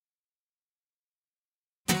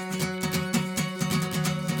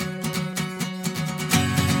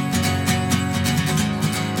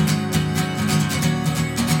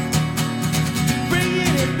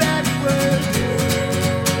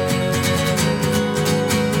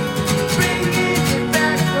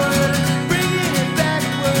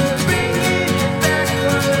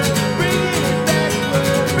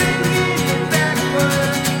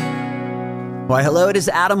is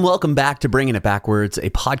Adam. Welcome back to Bringing It Backwards, a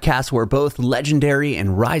podcast where both legendary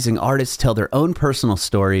and rising artists tell their own personal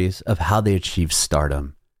stories of how they achieved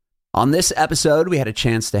stardom. On this episode, we had a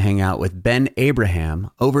chance to hang out with Ben Abraham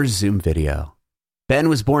over Zoom video. Ben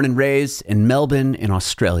was born and raised in Melbourne in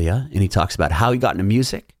Australia, and he talks about how he got into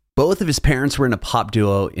music. Both of his parents were in a pop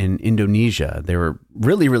duo in Indonesia. They were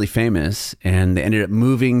really, really famous, and they ended up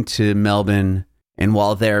moving to Melbourne, and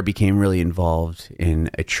while there, became really involved in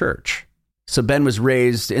a church. So Ben was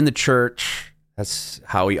raised in the church. That's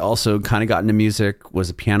how he also kind of got into music, was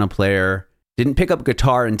a piano player. Didn't pick up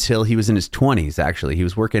guitar until he was in his 20s, actually. He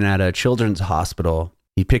was working at a children's hospital.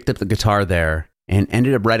 He picked up the guitar there and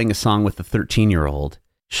ended up writing a song with a 13-year-old.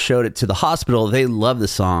 Showed it to the hospital. They loved the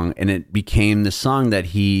song, and it became the song that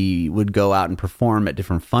he would go out and perform at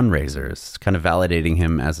different fundraisers, kind of validating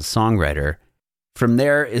him as a songwriter. From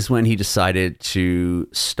there is when he decided to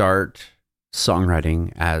start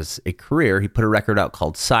songwriting as a career. He put a record out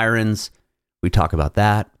called Sirens. We talk about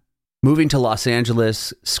that. Moving to Los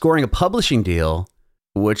Angeles, scoring a publishing deal,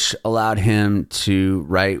 which allowed him to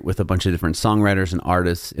write with a bunch of different songwriters and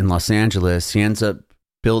artists in Los Angeles. He ends up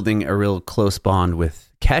building a real close bond with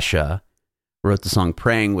Kesha, wrote the song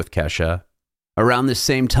Praying with Kesha. Around this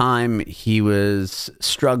same time, he was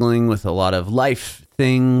struggling with a lot of life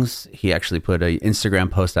things. He actually put an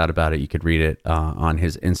Instagram post out about it. You could read it on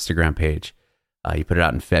his Instagram page. He put it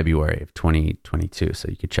out in February of 2022, so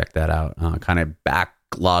you could check that out. Kind of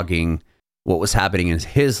backlogging what was happening in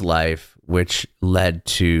his life, which led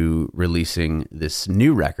to releasing this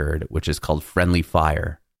new record, which is called Friendly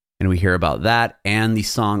Fire. And we hear about that and the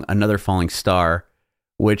song Another Falling Star,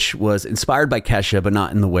 which was inspired by Kesha, but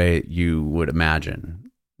not in the way you would imagine.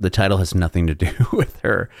 The title has nothing to do with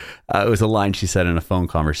her. It was a line she said in a phone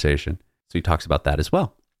conversation. So he talks about that as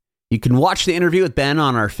well. You can watch the interview with Ben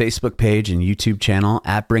on our Facebook page and YouTube channel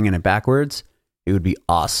at Bringing It Backwards. It would be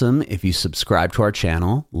awesome if you subscribe to our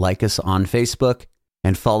channel, like us on Facebook,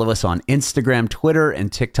 and follow us on Instagram, Twitter, and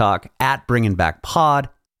TikTok at Bringing Back Pod.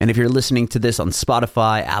 And if you're listening to this on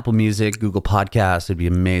Spotify, Apple Music, Google Podcasts, it'd be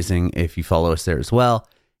amazing if you follow us there as well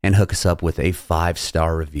and hook us up with a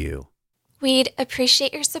 5-star review. We'd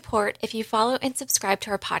appreciate your support if you follow and subscribe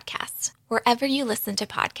to our podcast, wherever you listen to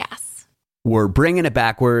podcasts. We're Bringing It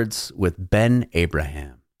Backwards with Ben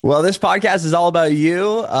Abraham. Well, this podcast is all about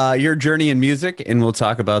you, your journey in music, and we'll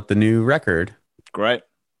talk about the new record. Great.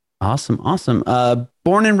 Awesome.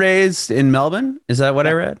 Born and raised in Melbourne. Is that what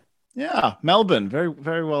I read? Yeah, Melbourne. Very,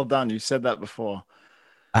 very well done. You said that before.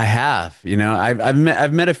 I have.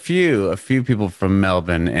 I've met a few people from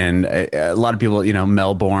Melbourne, and a lot of people,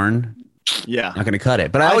 Melbourne. Yeah, not going to cut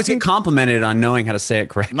it, but I always get complimented on knowing how to say it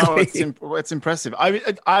correctly. No, it's impressive.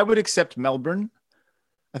 I would accept Melbourne.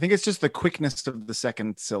 I think it's just the quickness of the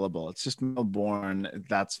second syllable. It's just Melbourne.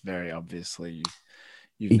 That's very obviously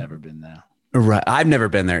you've never been there. Right. I've never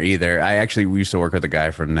been there either. I actually used to work with a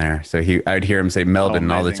guy from there. So I'd hear him say Melbourne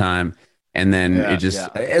all the time. And then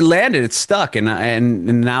it landed, it stuck.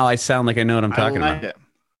 And now I sound like I know what I'm talking about.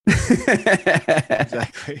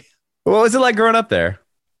 Exactly. What was it like growing up there?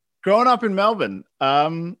 Growing up in Melbourne.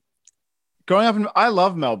 I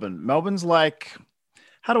love Melbourne. Melbourne's like,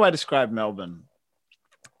 how do I describe Melbourne?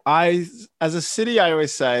 As a city, I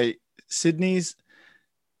always say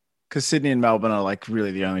because Sydney and Melbourne are like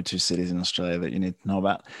really the only two cities in Australia that you need to know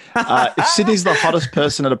about. If Sydney's the hottest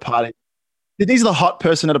person at a party, Sydney's the hot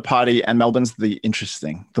person at a party, and Melbourne's the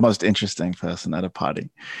most interesting person at a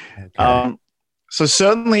party. Okay. So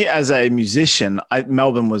certainly as a musician,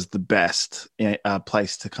 Melbourne was the best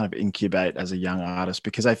place to kind of incubate as a young artist,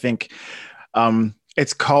 because I think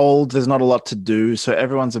it's cold. There's not a lot to do. So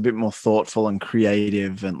everyone's a bit more thoughtful and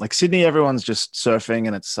creative. And like Sydney, everyone's just surfing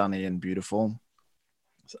and it's sunny and beautiful.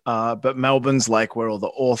 But Melbourne's like where all the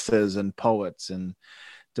authors and poets and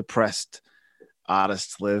depressed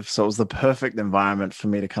artists live. So it was the perfect environment for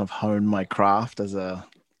me to kind of hone my craft as a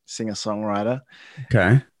singer-songwriter.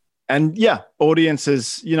 Okay. And yeah,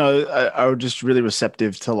 audiences, are just really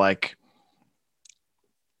receptive to like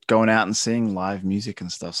going out and seeing live music and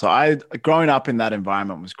stuff. So growing up in that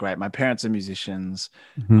environment was great. My parents are musicians.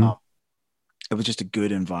 Mm-hmm. It was just a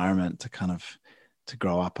good environment to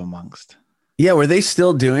grow up amongst. Yeah, were they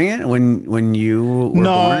still doing it when you were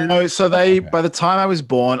born? No. So by the time I was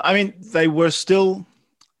born, I mean, they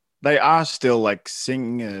are still like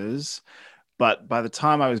singers. But by the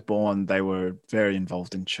time I was born, they were very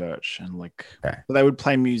involved in church and they would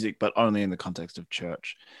play music, but only in the context of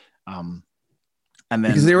church. And then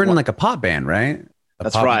because they were in like a pop band, right?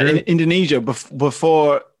 That's right. In Indonesia,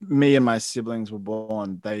 before me and my siblings were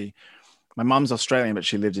born, my mum's Australian, but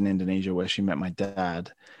she lived in Indonesia where she met my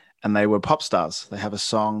dad, and they were pop stars. They have a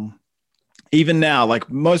song even now, like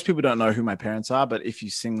most people don't know who my parents are, but if you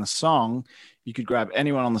sing the song, you could grab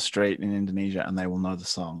anyone on the street in Indonesia and they will know the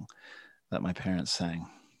song that my parents sang.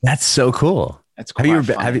 That's so cool. It's quite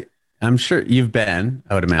funny. I'm sure you've been,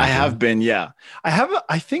 I would imagine. I have been, yeah.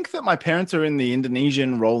 I think that my parents are in the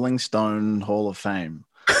Indonesian Rolling Stone Hall of Fame.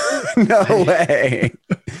 No way.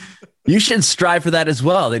 You should strive for that as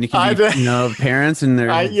well. Then you can be, parents and their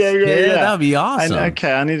yeah. That would be awesome.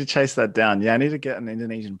 I need to chase that down. Yeah, I need to get an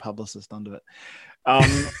Indonesian publicist onto it.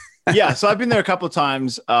 Yeah, so I've been there a couple of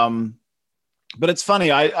times. But it's funny.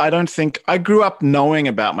 I don't think I grew up knowing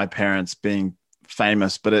about my parents being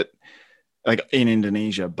famous, but like in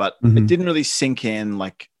Indonesia, but it didn't really sink in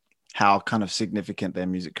like how kind of significant their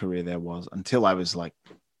music career there was until I was like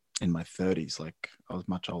in my 30s. Like I was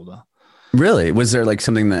much older. Really? Was there like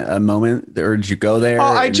a moment or did you go there?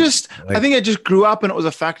 Oh, I think I just grew up and it was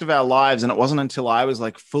a fact of our lives. And it wasn't until I was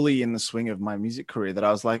like fully in the swing of my music career that I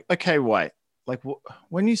was like, okay, wait, like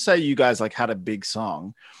when you say you guys like had a big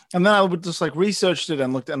song, and then I would just like researched it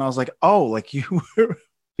and looked and I was like, oh, like you were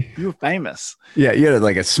famous. Yeah. You had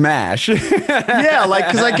like a smash. Yeah. Like,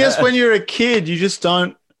 cause I guess when you're a kid, you just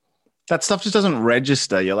that stuff just doesn't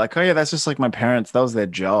register. You're like, oh yeah, that's just like my parents. That was their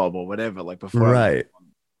job or whatever. Like before. Right.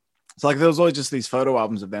 So like there was always just these photo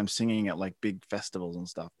albums of them singing at like big festivals and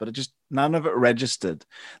stuff, but none of it registered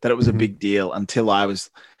that it was a big deal until I was,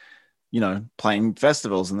 playing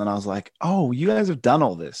festivals. And then I was like, oh, you guys have done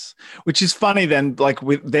all this, which is funny then, like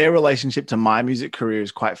with their relationship to my music career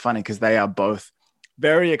is quite funny because they are both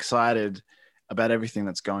very excited about everything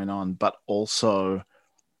that's going on, but also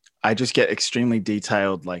I just get extremely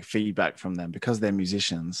detailed like feedback from them because they're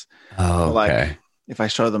musicians. Oh, okay. Like if I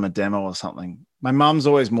show them a demo or something, my mum's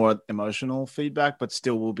always more emotional feedback, but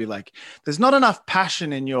still will be like, there's not enough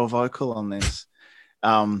passion in your vocal on this.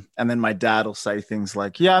 And then my dad will say things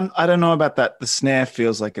like, yeah, I don't know about that. The snare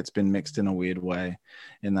feels like it's been mixed in a weird way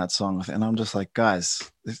in that song. And I'm just like, guys,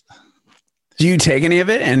 do you take any of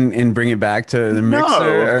it and bring it back to the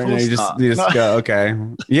mixer? Or you just go, okay.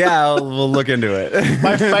 Yeah, we'll look into it.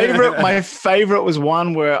 My favorite was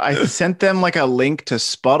one where I sent them like a link to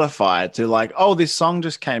Spotify to like, oh, this song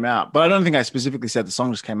just came out. But I don't think I specifically said the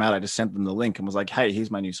song just came out. I just sent them the link and was like, hey, here's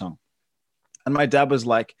my new song. And my dad was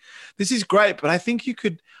like, this is great, but I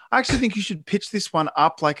actually think you should pitch this one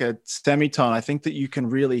up like a semitone. I think that you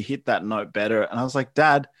can really hit that note better. And I was like,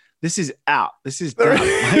 Dad, this is out. This is done.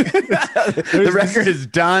 The record is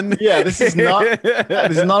done. Yeah, this is not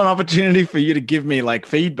an opportunity for you to give me like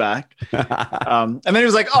feedback. And then he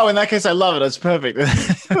was like, oh, in that case, I love it. It's perfect.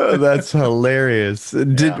 That's hilarious.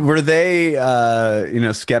 Were they,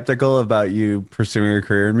 skeptical about you pursuing a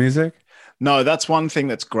career in music? No, that's one thing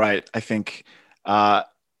that's great. I think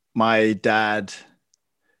my dad,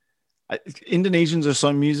 Indonesians are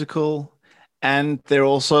so musical and they're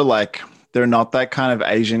also like, they're not that kind of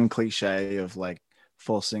Asian cliche of like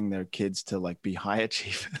forcing their kids to like be high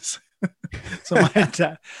achievers. So my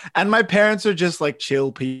dad and my parents are just like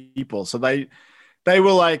chill people. So they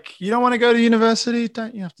were like, you don't want to go to university?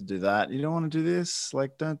 Don't you have to do that? You don't want to do this?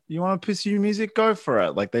 Like, don't you want to pursue music? Go for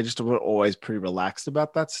it. Like they just were always pretty relaxed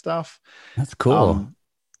about that stuff. That's cool.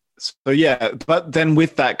 So yeah, but then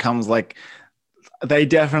with that comes like, they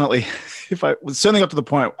definitely, if I certainly got to the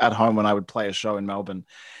point at home when I would play a show in Melbourne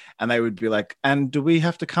and they would be like, and do we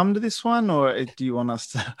have to come to this one or do you want us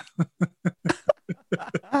to?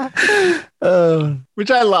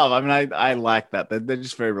 Which I love. I mean, I like that. They're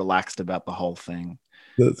just very relaxed about the whole thing.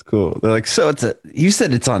 That's cool. They're like, so you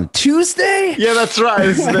said it's on Tuesday? Yeah, that's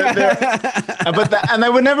right. And they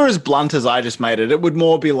were never as blunt as I just made it. It would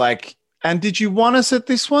more be like, and did you want us at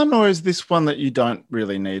this one or is this one that you don't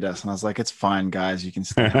really need us? And I was like, it's fine, guys. You can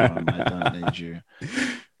stay home. I don't need you.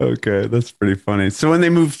 Okay, that's pretty funny. So when they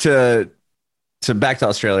moved to back to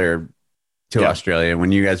Australia, Australia, when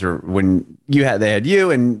they had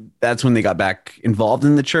you, and that's when they got back involved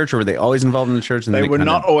in the church, or were they always involved in the church? And they were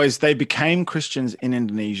not always. They became Christians in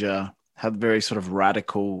Indonesia, had very sort of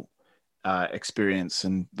radical experience,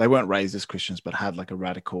 and they weren't raised as Christians, but had like a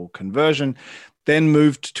radical conversion. Then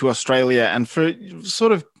moved to Australia, and for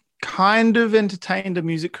sort of kind of entertained a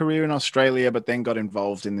music career in Australia, but then got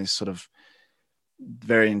involved in this sort of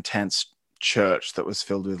very intense church that was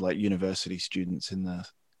filled with like university students in the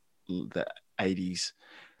 80s.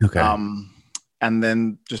 Okay. And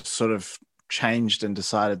then just sort of changed and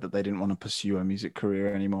decided that they didn't want to pursue a music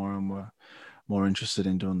career anymore and were more interested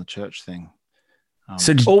in doing the church thing.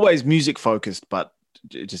 So always music focused, but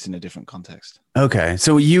just in a different context. Okay.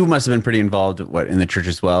 So you must have been pretty involved in the church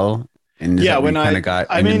as well. And yeah, when I kind of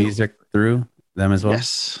got into music through them as well.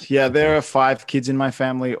 Yes. Yeah. There are 5 kids in my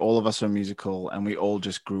family. All of us are musical and we all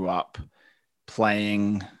just grew up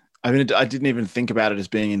playing I mean, I didn't even think about it as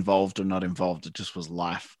being involved or not involved. It just was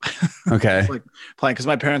life. Okay. Like playing, because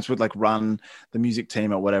my parents would like run the music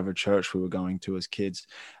team at whatever church we were going to as kids.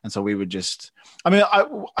 And so we would just, I mean,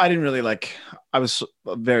 I didn't really like, I was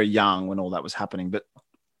very young when all that was happening, but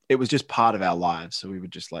it was just part of our lives. So we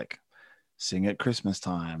would just like sing at Christmas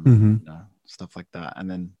time, you know, stuff like that. And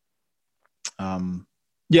then,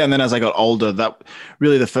 yeah. And then as I got older, that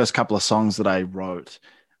really the first couple of songs that I wrote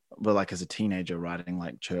were like as a teenager writing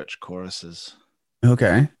like church choruses.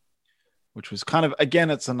 Okay. Which was kind of,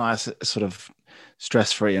 again, it's a nice sort of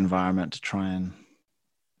stress-free environment to try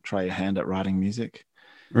your hand at writing music.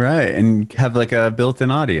 Right. And have like a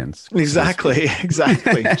built-in audience. Exactly.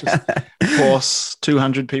 Just force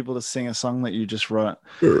 200 people to sing a song that you just wrote.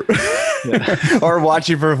 Yeah. Or watch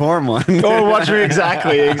you perform one. Or watch me.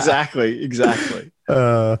 Exactly.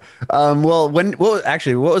 Well, what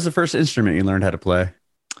was the first instrument you learned how to play?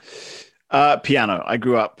 Piano. I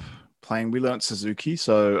grew up playing. We learned Suzuki,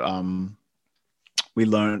 so we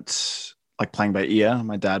learned like playing by ear.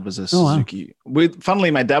 My dad was a Suzuki. Funnily,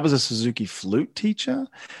 my dad was a Suzuki flute teacher,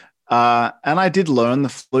 and I did learn the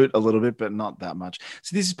flute a little bit, but not that much.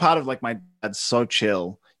 So this is part of like my dad's so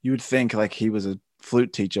chill. You would think like he was a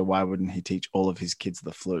flute teacher. Why wouldn't he teach all of his kids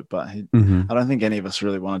the flute? But I don't think any of us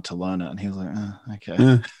really wanted to learn it. And he was like,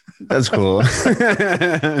 okay, that's cool.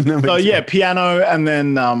 So yeah, piano, and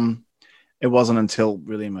then it wasn't until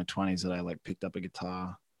really in my 20s that I like picked up a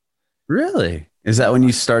guitar. Really? Is that when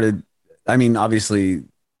you started? I mean, obviously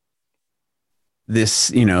this,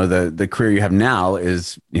 you know, the career you have now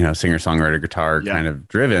is, you know, singer, songwriter, guitar kind of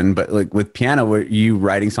driven, but like with piano, were you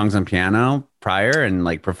writing songs on piano prior and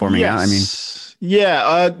like performing out? I mean,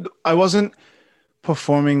 yeah, I wasn't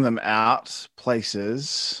performing them out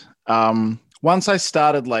places. Once I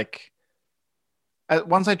started once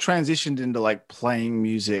I transitioned into like playing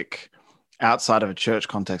music outside of a church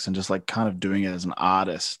context and just like kind of doing it as an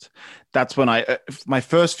artist, that's when my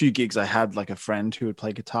first few gigs, I had like a friend who would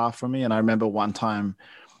play guitar for me. And I remember one time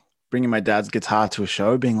bringing my dad's guitar to a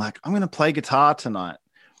show, being like, I'm going to play guitar tonight.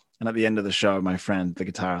 And at the end of the show, my friend, the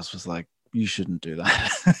guitarist, was like, you shouldn't do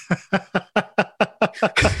that.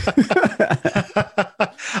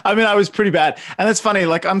 I mean, I was pretty bad. And it's funny,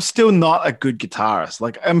 like, I'm still not a good guitarist.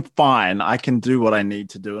 Like, I'm fine. I can do what I need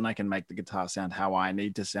to do, and I can make the guitar sound how I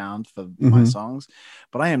need to sound for my songs.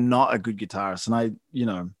 But I am not a good guitarist. And I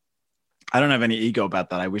don't have any ego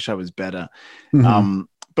about that. I wish I was better.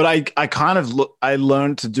 But I kind of I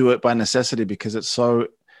learned to do it by necessity because it's so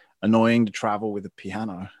annoying to travel with a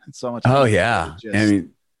piano. It's so much. Oh, yeah. I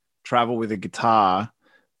mean, travel with a guitar.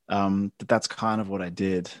 That's kind of what I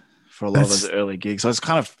did for a lot of those early gigs. So I just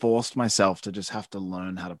kind of forced myself to just have to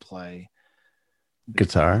learn how to play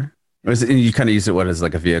guitar. You kind of use it as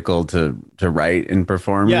like a vehicle to write and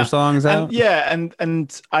perform your songs out?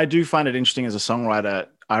 And I do find it interesting as a songwriter.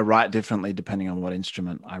 I write differently depending on what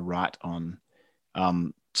instrument I write on.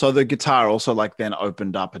 So the guitar also like then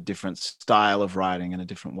opened up a different style of writing and a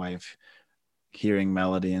different way of hearing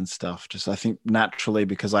melody and stuff. Just I think naturally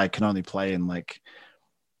because I can only play in like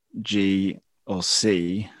G or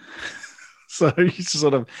C. So you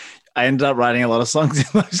sort of, I ended up writing a lot of songs in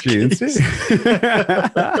those keys.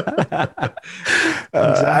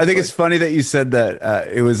 I think it's funny that you said that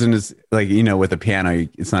it wasn't as like, you know, with a piano,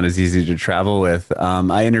 it's not as easy to travel with.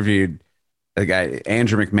 I interviewed a guy,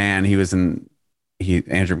 Andrew McMahon.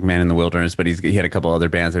 Andrew McMahon in the Wilderness, but he had a couple other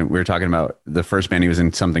bands, and we were talking about the first band he was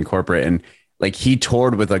in, Something Corporate, and like he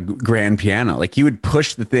toured with a grand piano. Like he would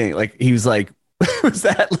push the thing. Like he was like, was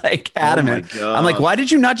that like adamant? Oh, I'm like, why did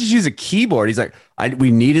you not just use a keyboard? He's like, we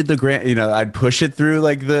needed the grand, you know, I'd push it through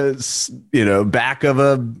like the, you know, back of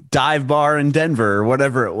a dive bar in Denver or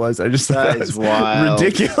whatever it was. I just thought that is wild.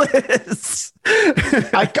 Ridiculous.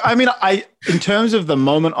 I mean, in terms of the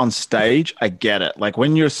moment on stage, I get it. Like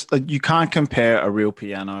when you can't compare a real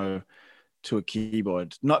piano to a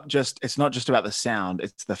keyboard. It's not just about the sound.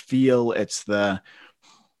 It's the feel. It's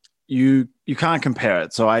you can't compare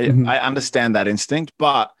it. So I understand that instinct.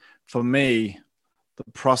 But for me, the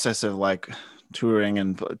process of like touring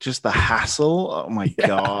and just the hassle, oh my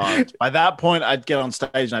God. By that point, I'd get on stage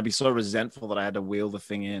and I'd be so resentful that I had to wheel the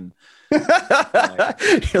thing in.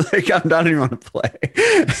 You're like, I'm not even want to play.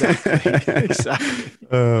 Exactly.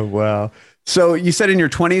 Oh, wow. So you said in your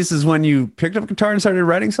 20s is when you picked up guitar and started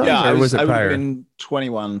writing songs? Yeah, or was it prior? I would have been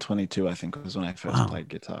 21, 22, I think was when I first played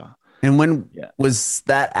guitar. And when was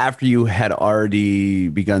that after you had already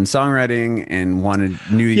begun songwriting and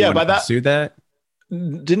knew you wanted to pursue that?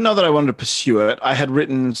 Didn't know that I wanted to pursue it. I had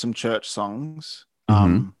written some church songs.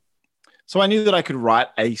 So I knew that I could write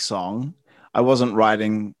a song. I wasn't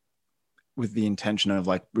writing with the intention of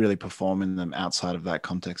like really performing them outside of that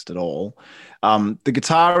context at all. The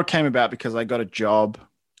guitar came about because I got a job.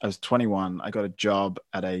 I was 21. I got a job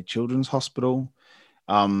at a children's hospital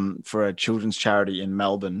for a children's charity in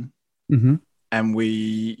Melbourne. Mm-hmm. And we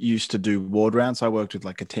used to do ward rounds. So I worked with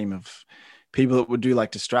like a team of people that would do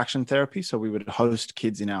like distraction therapy. So we would host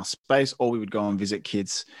kids in our space, or we would go and visit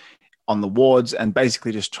kids on the wards and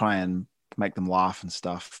basically just try and make them laugh and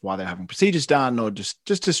stuff while they're having procedures done, or just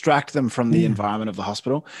distract them from the environment of the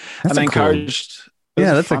hospital. That's and I encouraged.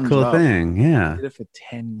 That's a cool thing. Yeah. I did it for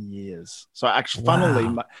 10 years. So actually,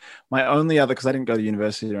 funnily, my only other, because I didn't go to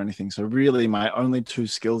university or anything. So really my only two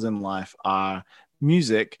skills in life are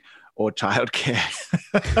music or childcare.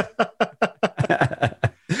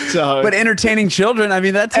 So, but entertaining children, I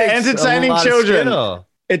mean, that takes entertaining a lot children. Of skill.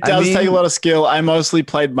 It does take a lot of skill. I mostly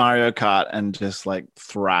played Mario Kart and just like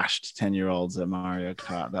thrashed 10-year-olds at Mario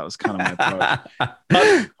Kart. That was kind of my approach.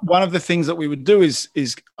 But one of the things that we would do is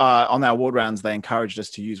on our ward rounds, they encouraged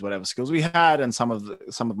us to use whatever skills we had. And some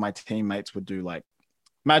of my teammates would do like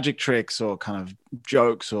magic tricks or kind of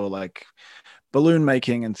jokes or like balloon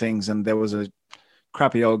making and things. And there was a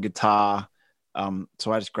crappy old guitar.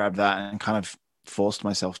 So I just grabbed that and kind of forced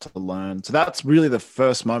myself to learn. So that's really the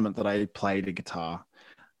first moment that I played a guitar.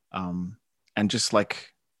 And just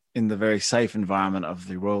like in the very safe environment of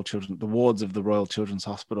the wards of the Royal Children's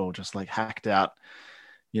Hospital, just like hacked out,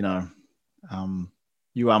 You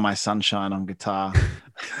Are My Sunshine on guitar.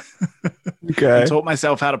 Okay. I taught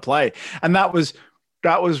myself how to play. And that was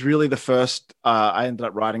really the first, I ended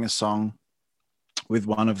up writing a song with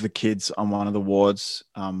one of the kids on one of the wards,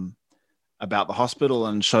 about the hospital,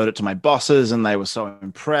 and showed it to my bosses, and they were so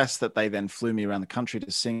impressed that they then flew me around the country to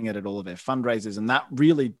sing it at all of their fundraisers. And that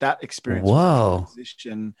experience was a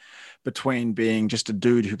transition between being just a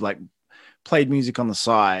dude who like played music on the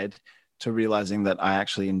side to realizing that I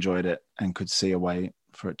actually enjoyed it and could see a way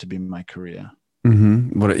for it to be my career.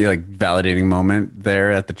 Mm-hmm. What like validating moment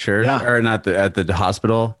there at the church or not at the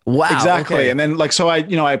hospital. Wow. Exactly. Okay. And then like, so I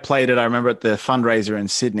played it. I remember at the fundraiser in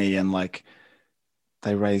Sydney, and like,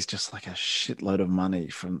 they raised just like a shitload of money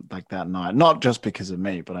from like that night, not just because of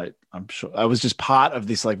me, but I'm sure I was just part of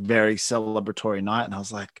this like very celebratory night. And I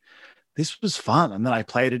was like, this was fun. And then I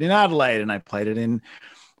played it in Adelaide, and I played it in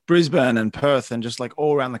Brisbane and Perth, and just like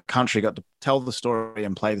all around the country, got to tell the story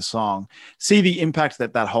and play the song, see the impact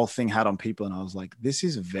that whole thing had on people. And I was like, this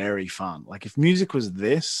is very fun. Like if music was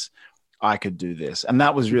this, I could do this. And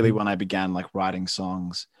that was really when I began like writing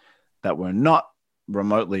songs that were not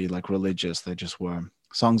remotely like religious. They just were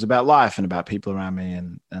songs about life and about people around me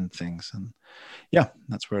and things. And yeah,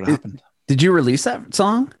 that's where it happened. Did you release that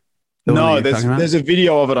song? No, there's a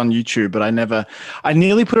video of it on YouTube, but I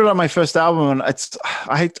nearly put it on my first album. And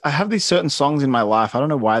I have these certain songs in my life. I don't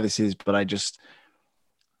know why this is, but I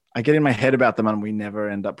get in my head about them, and we never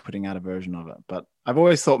end up putting out a version of it. But I've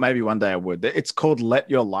always thought maybe one day I would. It's called Let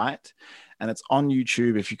Your Light, and it's on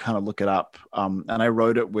YouTube if you kind of look it up. And I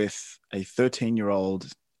wrote it with a 13-year-old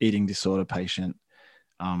eating disorder patient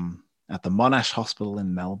at the Monash Hospital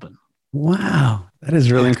in Melbourne. Wow. That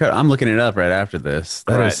is really incredible. I'm looking it up right after this.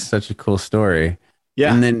 That is such a cool story.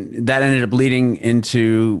 Yeah. And then that ended up leading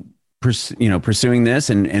into, pursuing this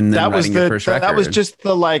and then writing your first record. That was just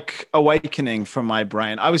the like awakening from my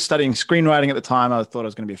brain. I was studying screenwriting at the time. I thought I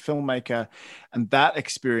was going to be a filmmaker. And that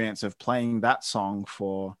experience of playing that song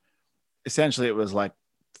for, essentially it was like,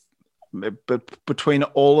 but between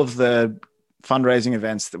all of the fundraising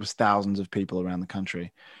events, there was thousands of people around the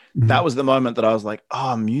country. Mm-hmm. That was the moment that I was like,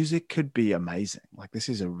 oh, music could be amazing. Like this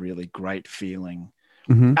is a really great feeling.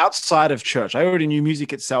 Mm-hmm. Outside of church, I already knew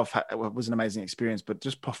music itself was an amazing experience, but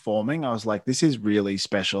just performing, I was like, this is really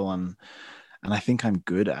special. And I think I'm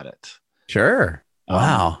good at it. Sure.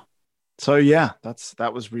 Wow. So yeah,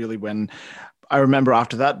 that was really when I remember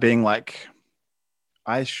after that being like,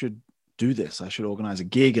 I should do this. I should organize a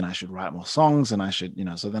gig, and I should write more songs, and I should,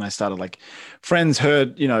 so then I started like, friends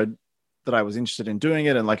heard, that I was interested in doing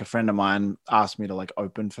it. And like a friend of mine asked me to like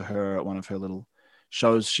open for her at one of her little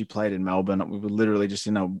shows she played in Melbourne. We were literally just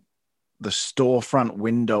in the storefront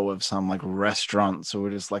window of some like restaurant. So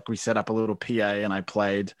we set up a little PA, and I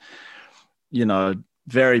played,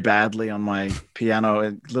 very badly on my piano,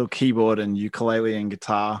 a little keyboard and ukulele and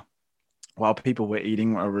guitar while people were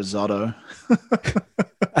eating a risotto.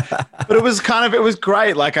 But it was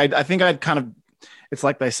great. Like, I think I'd kind of, it's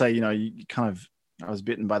like they say, I was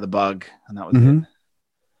bitten by the bug, and that was it.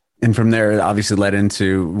 And from there, it obviously led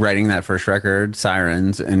into writing that first record,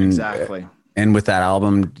 Sirens. And exactly. And with that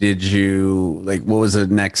album, did you what was the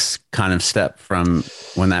next kind of step from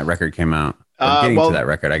when that record came out? Getting to that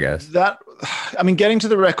record, I guess. I mean, getting to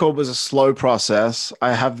the record was a slow process.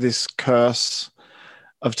 I have this curse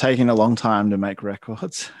of taking a long time to make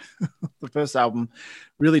records. The first album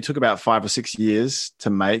really took about 5 or 6 years to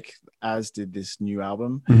make, as did this new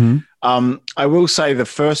album. I will say the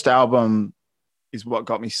first album is what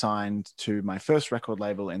got me signed to my first record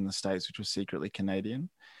label in the States, which was Secretly Canadian.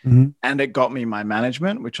 And it got me my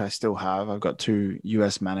management, which I still have. I've got 2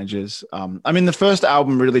 US managers. I mean, the first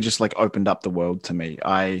album really just like opened up the world to me.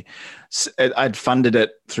 I'd funded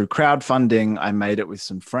it through crowdfunding. I made it with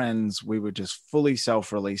some friends. We were just fully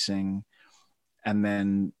self-releasing. And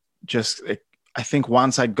then I think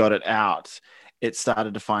once I got it out, it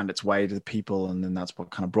started to find its way to the people. And then that's what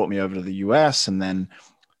kind of brought me over to the US. And then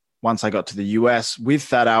once I got to the US with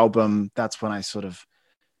that album, that's when I sort of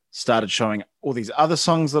started showing all these other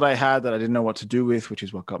songs that I had that I didn't know what to do with, which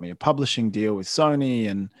is what got me a publishing deal with Sony.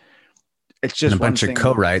 And it's just a bunch of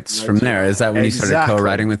co-writes from there. Is that when you started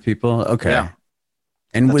co-writing with people? Okay. Yeah.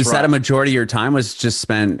 And was that a majority of your time was just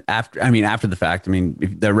spent after the fact? I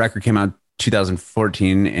mean, the record came out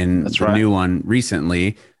 2014 and the new one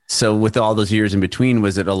recently. So with all those years in between,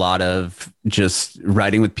 was it a lot of just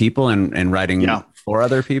writing with people and writing for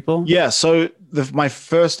other people? Yeah. So my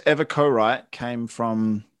first ever co-write came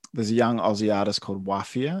from, there's a young Aussie artist called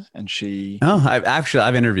Wafia, and she... Oh,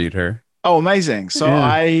 I've interviewed her. Oh, amazing.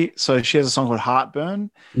 So she has a song called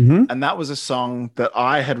Heartburn. And that was a song that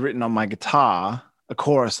I had written on my guitar, a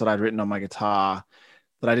chorus that I'd written on my guitar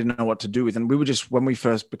that I didn't know what to do with. And we were just, when we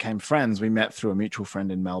first became friends, we met through a mutual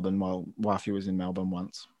friend in Melbourne while Wafia was in Melbourne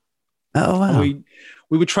once. Oh, wow. And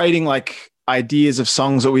we were trading like ideas of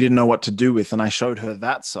songs that we didn't know what to do with. And I showed her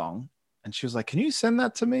that song. And she was like, can you send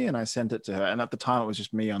that to me? And I sent it to her. And at the time, it was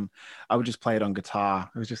just I would just play it on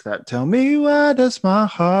guitar. It was just that, tell me why does my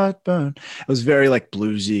heart burn? It was very like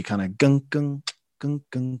bluesy, kind of gung, gung, gung,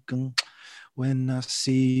 gung, gung. When I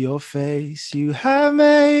see your face, you have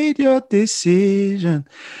made your decision.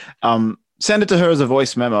 Send it to her as a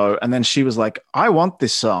voice memo. And then she was like, I want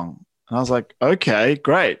this song. And I was like, okay,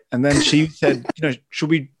 great. And then she said,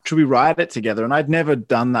 should we write it together? And I'd never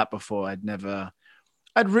done that before.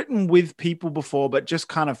 I'd written with people before, but just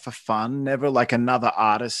kind of for fun, never like another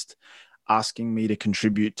artist asking me to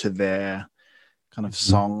contribute to their kind of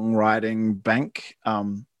songwriting bank.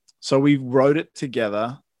 So we wrote it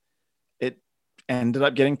together. It ended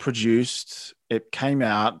up getting produced. It came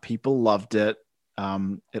out. People loved it.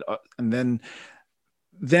 And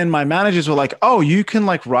then my managers were like, oh, you can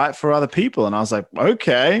like write for other people. And I was like,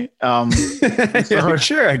 okay.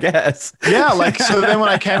 Sure, I guess. Yeah. Like, so then when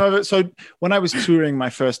I came over, so when I was touring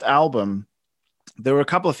my first album, there were a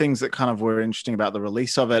couple of things that kind of were interesting about the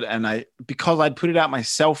release of it. And because I'd put it out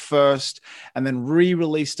myself first and then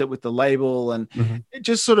re-released it with the label, and it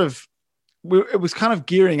just sort of, it was kind of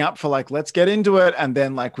gearing up for like, let's get into it. And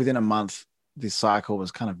then like within a month, this cycle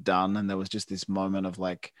was kind of done. And there was just this moment of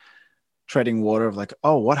like, treading water of like,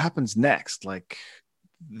 oh, what happens next? Like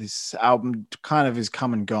this album kind of is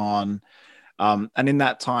come and gone. And in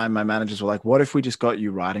that time, my managers were like, what if we just got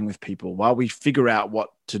you writing with people while we figure out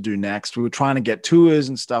what to do next? We were trying to get tours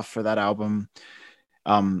and stuff for that album.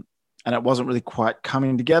 And it wasn't really quite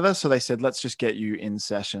coming together. So they said, let's just get you in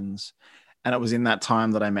sessions. And it was in that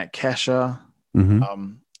time that I met Kesha.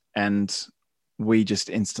 And we just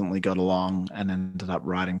instantly got along and ended up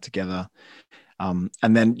writing together. And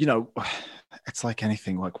then, it's like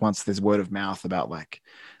anything, like once there's word of mouth about like,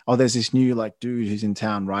 oh, there's this new like dude who's in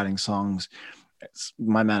town writing songs.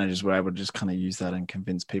 My managers were able to just kind of use that and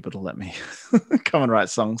convince people to let me come and write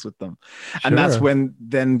songs with them. Sure. And that's when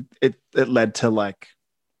then it led to like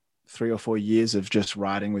 3 or 4 years of just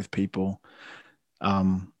writing with people.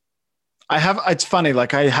 It's funny,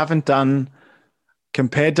 like I haven't done,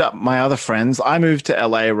 compared to my other friends, I moved to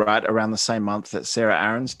LA right around the same month that Sarah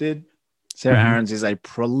Aarons did. Sarah Aarons is a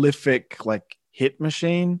prolific like hit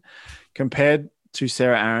machine. Compared to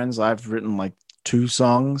Sarah Aarons, I've written like 2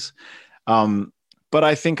 songs. But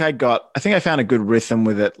I think I found a good rhythm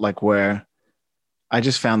with it, like where I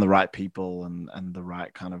just found the right people and the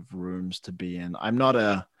right kind of rooms to be in. I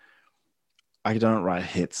don't write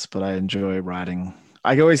hits, but I enjoy writing.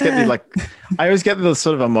 I always get the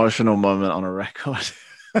sort of emotional moment on a record.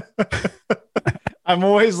 I'm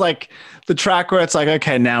always like the track where it's like,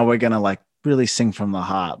 okay, now we're going to like really sing from the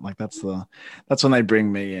heart. Like that's when they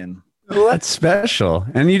bring me in. Well, that's special.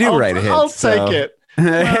 And you do write hits. I'll take it.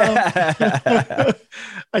 Well,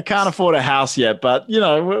 I can't afford a house yet, but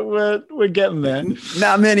we're getting there.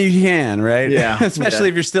 Not many can, right? Yeah. Especially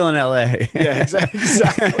if you're still in LA. Yeah, exactly.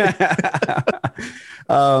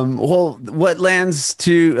 Well, what leads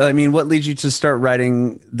you to start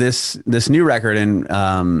writing this new record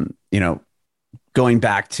and, going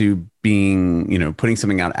back to being, putting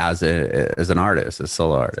something out as an artist, a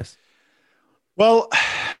solo artist? Well,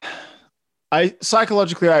 I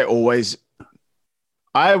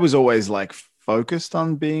was always like focused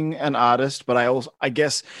on being an artist, but I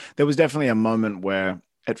guess there was definitely a moment where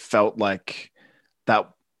it felt like that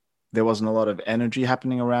there wasn't a lot of energy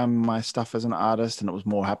happening around my stuff as an artist, and it was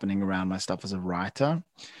more happening around my stuff as a writer.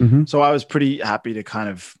 Mm-hmm. So I was pretty happy to kind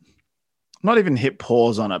of not even hit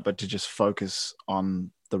pause on it, but to just focus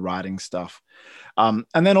on the writing stuff. And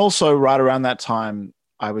then also right around that time,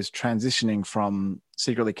 I was transitioning from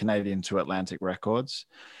Secretly Canadian to Atlantic Records.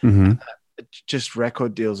 Mm-hmm. Just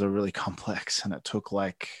record deals are really complex, and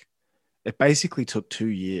it basically took 2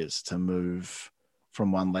 years to move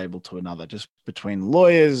from one label to another, just between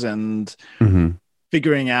lawyers and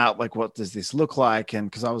figuring out like, what does this look like? And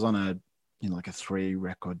because I was on a 3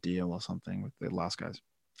 record deal or something with the last guys,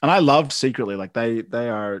 and I loved Secretly, like they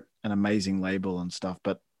are an amazing label and stuff,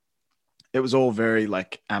 but it was all very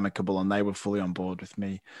like amicable, and they were fully on board with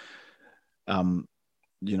me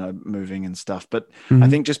moving and stuff. But I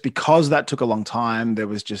think just because that took a long time, there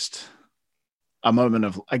was just a moment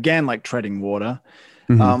of, again, like treading water.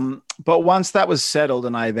 But once that was settled,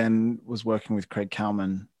 and I then was working with Craig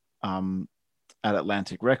Kalman at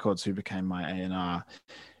Atlantic Records, who became my A&R,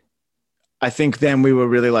 I think then we were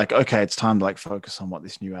really like, okay, it's time to like focus on what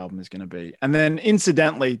this new album is going to be. And then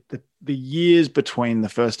incidentally, the years between the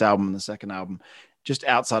first album and the second album, just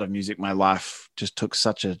outside of music, my life just took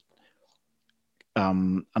such a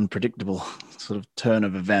unpredictable sort of turn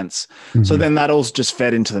of events. So then that all just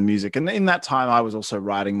fed into the music. And in that time, I was also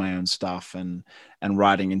writing my own stuff and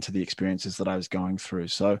writing into the experiences that I was going through.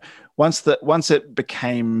 So once it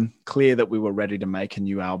became clear that we were ready to make a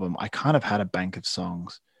new album, I kind of had a bank of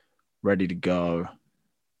songs ready to go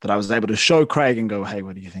that I was able to show Craig and go, hey,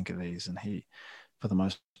 what do you think of these? And he, for the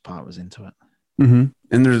most part, was into it. And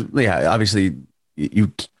there's, obviously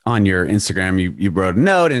you on your Instagram, you wrote a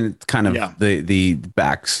note, and it's kind of the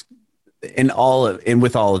backs and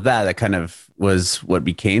with all of that kind of was what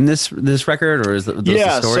became this record, or is those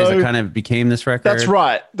the stories that kind of became this record?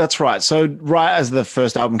 That's right. So right as the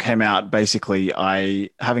first album came out, basically I,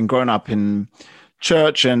 having grown up in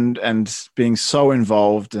church and being so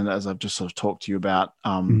involved, and as I've just sort of talked to you about,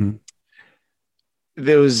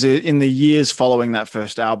 there was in the years following that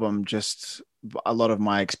first album, just a lot of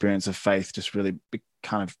my experience of faith just really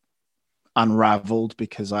kind of unraveled,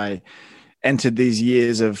 because I entered these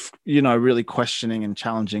years of, really questioning and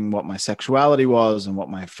challenging what my sexuality was and what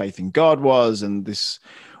my faith in God was. And this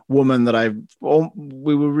woman that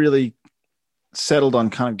we were really settled on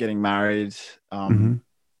kind of getting married.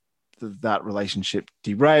 That relationship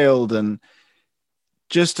derailed, and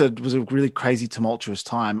it was a really crazy, tumultuous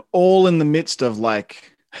time, all in the midst of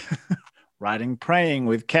like writing Praying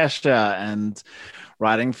with Kesha and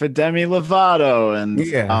writing for Demi Lovato.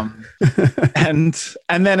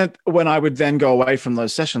 And then when I would then go away from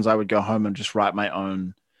those sessions, I would go home and just write my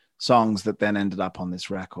own songs that then ended up on this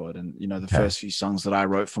record. And, the first few songs that I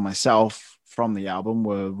wrote for myself from the album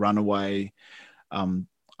were Runaway, I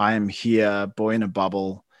Am Here, Boy in a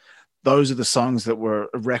Bubble. Those are the songs that were,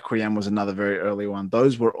 Requiem was another very early one.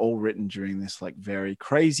 Those were all written during this like very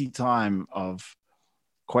crazy time of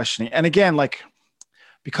questioning. And again, like,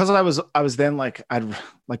 because I was then like, I'd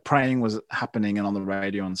like Praying was happening and on the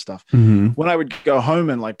radio and stuff. When I would go home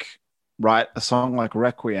and like write a song like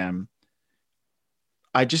Requiem,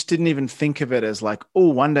 I just didn't even think of it as like, oh,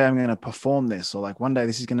 one day I'm going to perform this, or like one day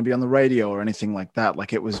this is going to be on the radio or anything like that.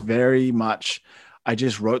 Like it was very much, I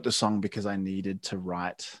just wrote the song because I needed to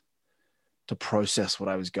write to process what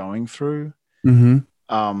I was going through.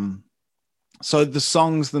 So the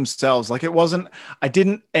songs themselves, like I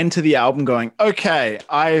didn't enter the album going, okay,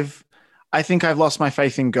 I think I've lost my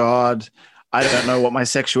faith in God. I don't know what my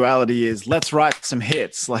sexuality is. Let's write some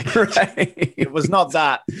hits. Like it was not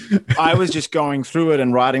that. I was just going through it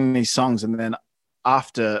and writing these songs. And then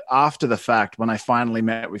after the fact, when I finally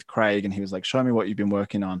met with Craig and he was like, show me what you've been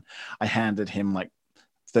working on, I handed him like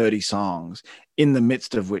 30 songs, in the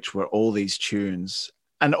midst of which were all these tunes,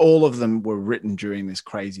 and all of them were written during this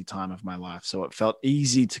crazy time of my life. So it felt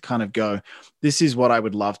easy to kind of go, this is what I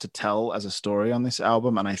would love to tell as a story on this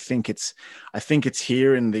album. And I think it's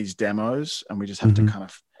here in these demos, and we just have to kind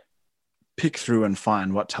of pick through and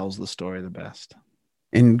find what tells the story the best.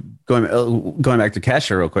 And going back to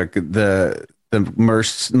Kesha real quick, the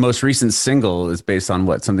most recent single is based on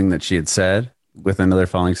what, something that she had said with Another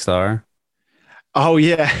Falling Star? Oh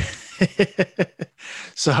yeah.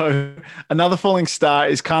 So Another Falling Star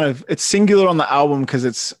is kind of, it's singular on the album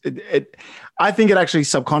because I think it actually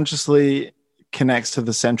subconsciously connects to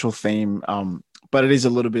the central theme. but it is a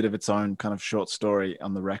little bit of its own kind of short story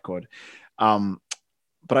on the record.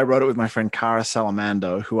 But I wrote it with my friend Cara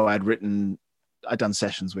Salamando, who I'd done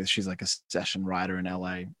sessions with. She's like a session writer in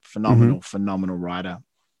LA, phenomenal writer.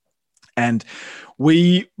 And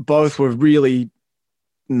we both were really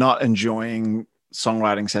not enjoying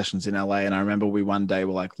songwriting sessions in LA. And I remember one day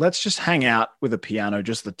were like, let's just hang out with a piano,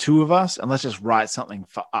 just the two of us, and let's just write something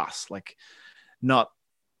for us. Like, not,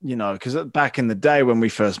 because back in the day when we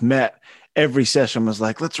first met, every session was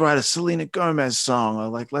like, let's write a Selena Gomez song, or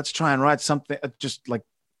like, let's try and write something just like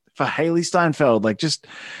for Haley Steinfeld, like just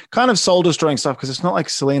kind of soul destroying stuff. Cause it's not like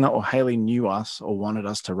Selena or Haley knew us or wanted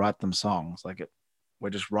us to write them songs. Like we're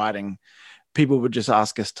just writing. People would just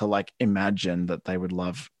ask us to like imagine that they would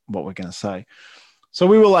love what we're going to say. So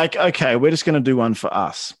we were like, okay, we're just going to do one for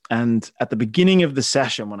us. And at the beginning of the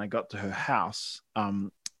session, when I got to her house,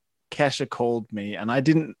 Kesha called me, and I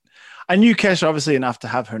knew Kesha obviously enough to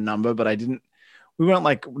have her number, but we weren't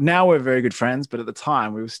like, now we're very good friends, but at the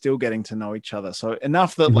time we were still getting to know each other. So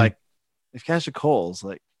enough that like, if Kesha calls,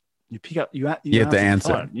 like you pick up, you have to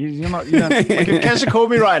answer. You're not, like if Kesha called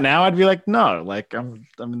me right now, I'd be like, no, like I'm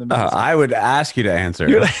in the middle. I would ask you to answer.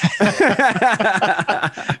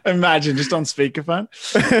 Imagine just on speakerphone.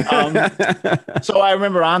 So I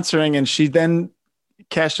remember answering, and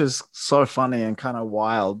Kesha's so funny and kind of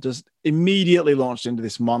wild, just immediately launched into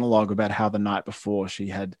this monologue about how the night before she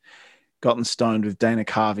had gotten stoned with Dana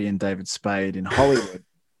Carvey and David Spade in Hollywood.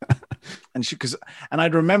 And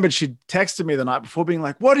I'd remembered she'd texted me the night before being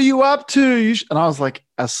like, what are you up to? And I was like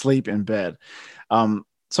asleep in bed.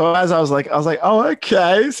 So as I was like, oh,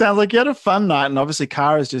 okay. Sounds like you had a fun night. And obviously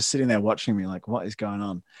Kara's just sitting there watching me like, what is going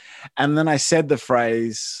on? And then I said the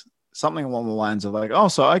phrase, something along the lines of like, oh,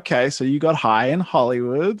 so you got high in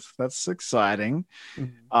Hollywood. That's exciting.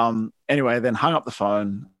 Anyway, then hung up the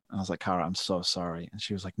phone, and I was like, Cara, I'm so sorry. And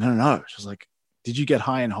she was like, no. She was like, did you get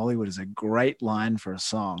high in Hollywood is a great line for a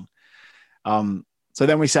song. So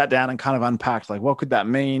then we sat down and kind of unpacked, like, what could that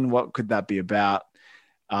mean? What could that be about?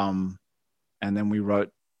 And then we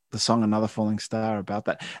wrote the song Another Falling Star about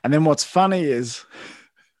that. And then what's funny is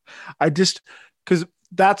because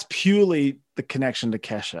that's purely the connection to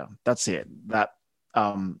Kesha. That's it.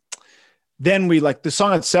 Then we like the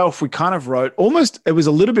song itself, we kind of wrote it was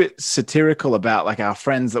a little bit satirical about like our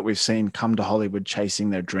friends that we've seen come to Hollywood chasing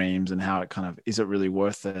their dreams and how it kind of, is it really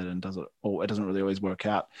worth it? And it doesn't really always work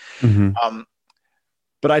out.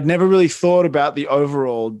 But I'd never really thought about the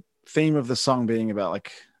overall theme of the song being about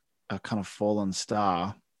like a kind of fallen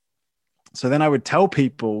star. So then I would tell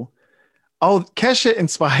people, oh, Kesha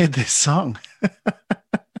inspired this song.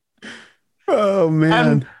 Oh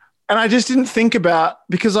man. And I just didn't think about,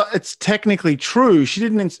 because it's technically true. She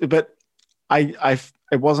didn't, but it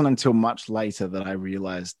wasn't until much later that I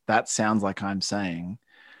realized that sounds like I'm saying,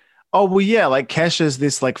 oh, well, yeah, like Kesha's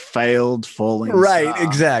this like failed falling right, star.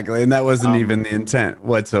 Exactly. And that wasn't even the intent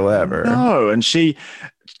whatsoever. No. And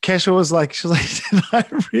Kesha was like, did I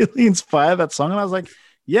really inspire that song? And I was like,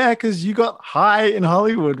 yeah, because you got high in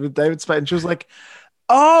Hollywood with David Spade. And she was like,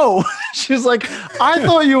 oh, she was like, I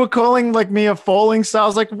thought you were calling like me a falling star. I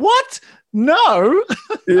was like, what? No.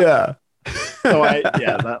 Yeah. So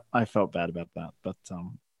I felt bad about that. But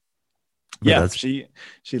yeah, she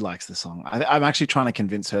likes the song. I'm actually trying to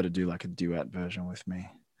convince her to do like a duet version with me.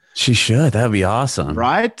 She should. That'd be awesome.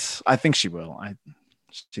 Right? I think she will.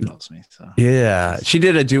 She loves me. So yeah. She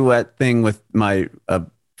did a duet thing with my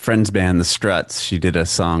friend's band, The Struts. She did a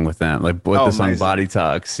song with them, like with the song Body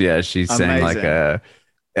Talks. Yeah, she sang like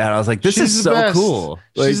and I was like, this is so cool.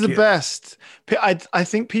 Like, she's the best. I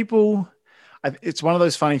think people, it's one of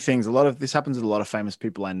those funny things. A lot of this happens with a lot of famous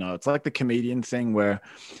people I know. It's like the comedian thing where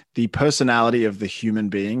the personality of the human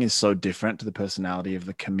being is so different to the personality of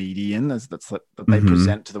the comedian that they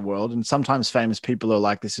present to the world. And sometimes famous people are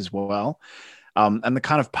like this as well. And the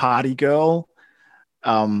kind of party girl,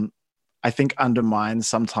 I think undermines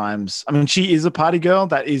sometimes. I mean, she is a party girl.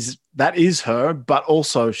 That is her, but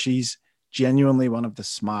also she's genuinely one of the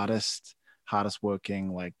smartest, hardest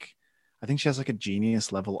working. Like, I think she has like a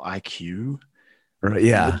genius level IQ. Right.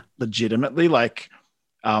 Yeah. Legitimately. Like,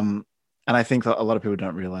 and I think that a lot of people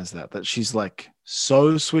don't realize that she's like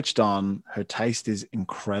so switched on. Her taste is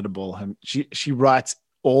incredible. She writes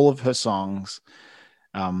all of her songs,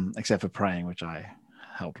 except for Praying, which I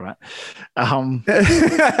helped write.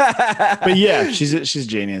 But yeah, she's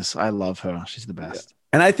genius. I love her. She's the best.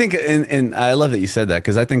 And I think, and I love that you said that,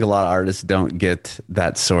 because I think a lot of artists don't get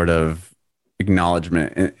that sort of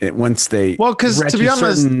acknowledgement once they, because to be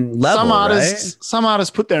honest, level, some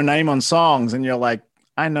artists put their name on songs, and you're like,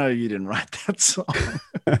 I know you didn't write that song.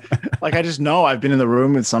 Like, I just know I've been in the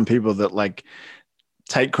room with some people that like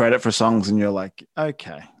take credit for songs and you're like,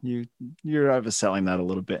 okay, you're overselling that a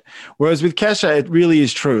little bit. Whereas with Kesha, it really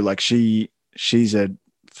is true. Like she's a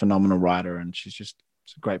phenomenal writer and she's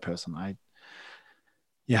a great person.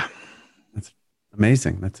 Yeah. That's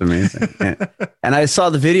amazing. That's amazing. And I saw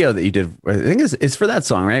the video that you did. I think it's for that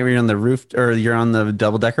song, right? Where you're on the roof or you're on the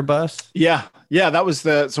double-decker bus. Yeah. That was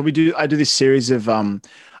I do this series of,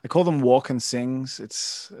 I call them walk and sings.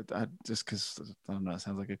 It's just because I don't know, it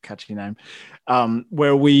sounds like a catchy name.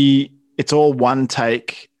 Where it's all one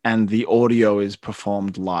take and the audio is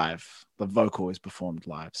performed live. The vocal is performed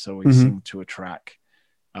live. So we sing to a track.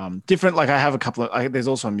 Different. Like I have a couple of. There's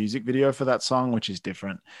also a music video for that song, which is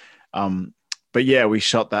different. But yeah, we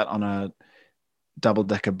shot that on a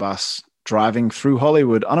double-decker bus driving through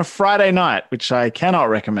Hollywood on a Friday night, which I cannot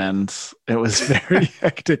recommend. It was very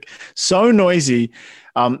hectic, so noisy.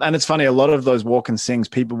 And it's funny, a lot of those walk and sings,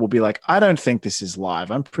 people will be like, I don't think this is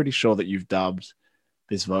live. I'm pretty sure that you've dubbed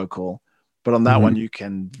this vocal. But on that one, you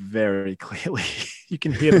can very clearly, you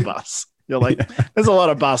can hear the bus. You're like, there's a lot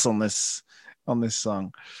of bus on this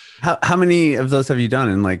song. How many of those have you done?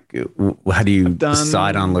 And like, how do you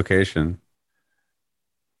decide on location?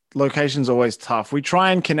 Location's always tough. We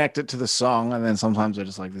try and connect it to the song, and then sometimes we're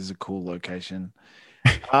just like, this is a cool location.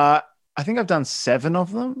 I think I've done 7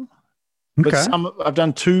 of them, but I've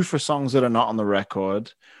done 2 for songs that are not on the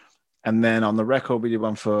record. And then on the record, we did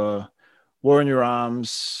one for War in Your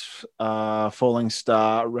Arms, Falling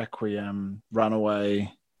Star, Requiem,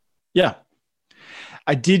 Runaway. Yeah.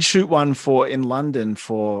 I did shoot one in London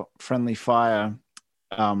for Friendly Fire,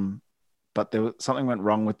 but something went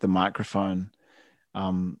wrong with the microphone.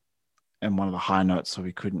 And one of the high notes, so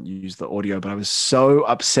we couldn't use the audio. But I was so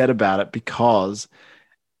upset about it because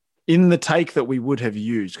in the take that we would have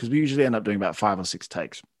used, because we usually end up doing about 5 or 6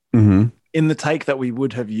 takes. In the take that we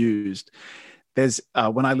would have used, there's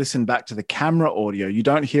when I listen back to the camera audio, you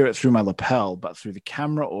don't hear it through my lapel, but through the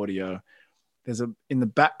camera audio, in the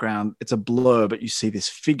background, it's a blur, but you see this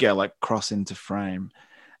figure like cross into frame,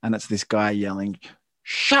 and it's this guy yelling,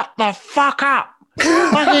 "Shut the fuck up!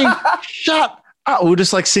 Fucking shut!" We're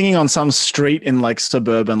just like singing on some street in like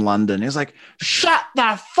suburban London. He's like, "Shut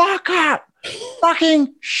the fuck up!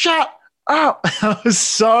 Fucking shut up!" I was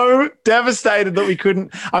so devastated that we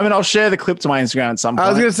couldn't. I mean, I'll share the clip to my Instagram at some point. I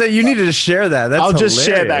was gonna say you needed to share that. That's I'll hilarious. just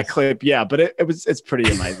share that clip. Yeah, but it's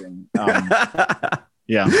pretty amazing.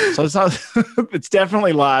 Yeah, so it's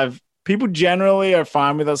definitely live. People generally are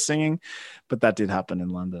fine with us singing, but that did happen in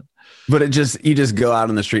London. But you just go out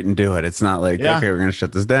on the street and do it. It's not like, okay, we're gonna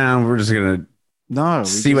shut this down. We're just gonna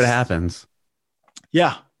see what happens.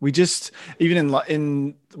 Yeah, we just we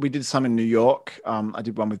did some in New York. I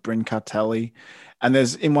did one with Bryn Cartelli, and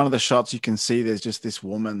there's in one of the shots you can see there's just this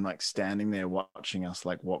woman like standing there watching us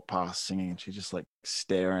like walk past singing, and she's just like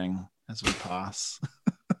staring as we pass.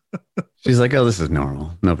 She's like, "Oh, this is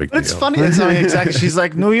normal. No big deal." It's funny. It's not exactly. She's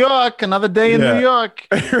like, "New York, another day in New York."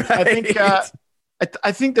 Right.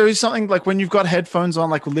 I think there is something like when you've got headphones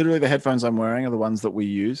on, like literally the headphones I'm wearing are the ones that we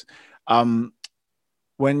use.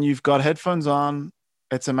 When you've got headphones on,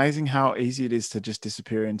 it's amazing how easy it is to just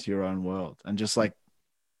disappear into your own world. And just like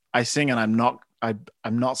I sing and I'm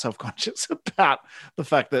not self-conscious about the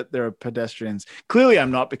fact that there are pedestrians. Clearly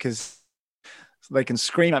I'm not, because they can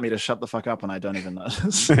scream at me to shut the fuck up and I don't even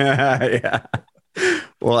notice. Yeah.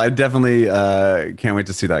 Well, I definitely can't wait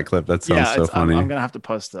to see that clip. That sounds so funny. I'm going to have to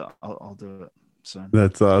post it. I'll do it soon.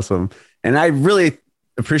 That's awesome. And I really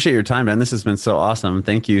appreciate your time, man. This has been so awesome.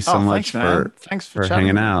 Thank you so much for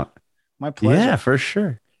hanging out. My pleasure. Yeah, for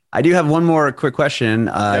sure. I do have one more quick question.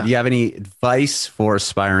 Do you have any advice for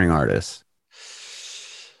aspiring artists?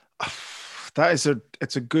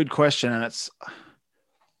 It's a good question, and it's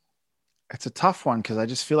a tough one because I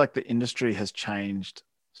just feel like the industry has changed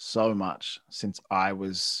so much since I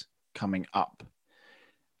was coming up.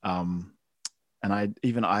 And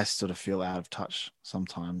I sort of feel out of touch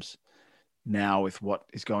sometimes now with what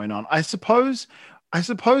is going on. I suppose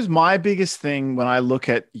my biggest thing when I look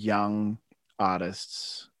at young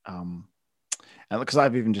artists, and because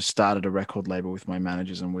I've even just started a record label with my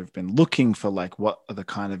managers and we've been looking for like what are the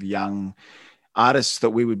kind of young artists that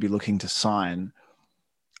we would be looking to sign.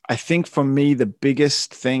 I think for me, the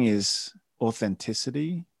biggest thing is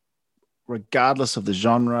authenticity, regardless of the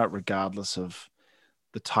genre, regardless of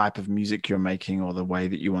the type of music you're making or the way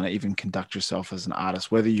that you want to even conduct yourself as an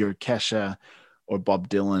artist, whether you're Kesha or Bob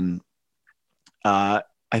Dylan. I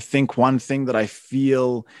think one thing that I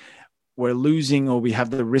feel we're losing, or we have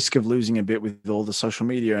the risk of losing a bit with all the social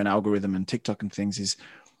media and algorithm and TikTok and things, is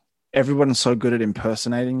everyone's so good at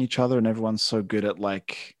impersonating each other and everyone's so good at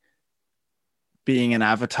like being an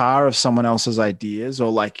avatar of someone else's ideas,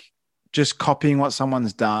 or like just copying what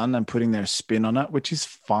someone's done and putting their spin on it, which is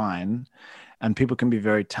fine. And people can be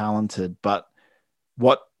very talented. But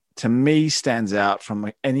what to me stands out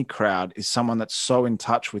from any crowd is someone that's so in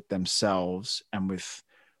touch with themselves and with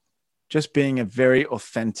just being a very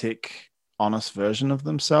authentic, honest version of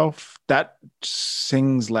themselves. That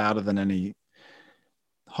sings louder than any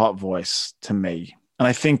hot voice to me. And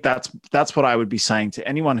I think that's what I would be saying to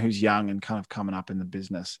anyone who's young and kind of coming up in the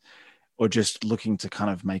business or just looking to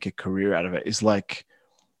kind of make a career out of it, is like,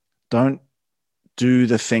 don't do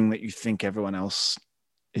the thing that you think everyone else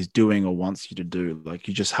is doing or wants you to do. Like,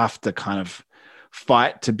 you just have to kind of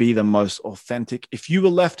fight to be the most authentic. If you were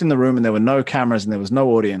left in the room and there were no cameras and there was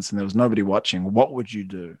no audience and there was nobody watching, what would you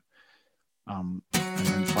do? And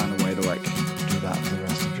then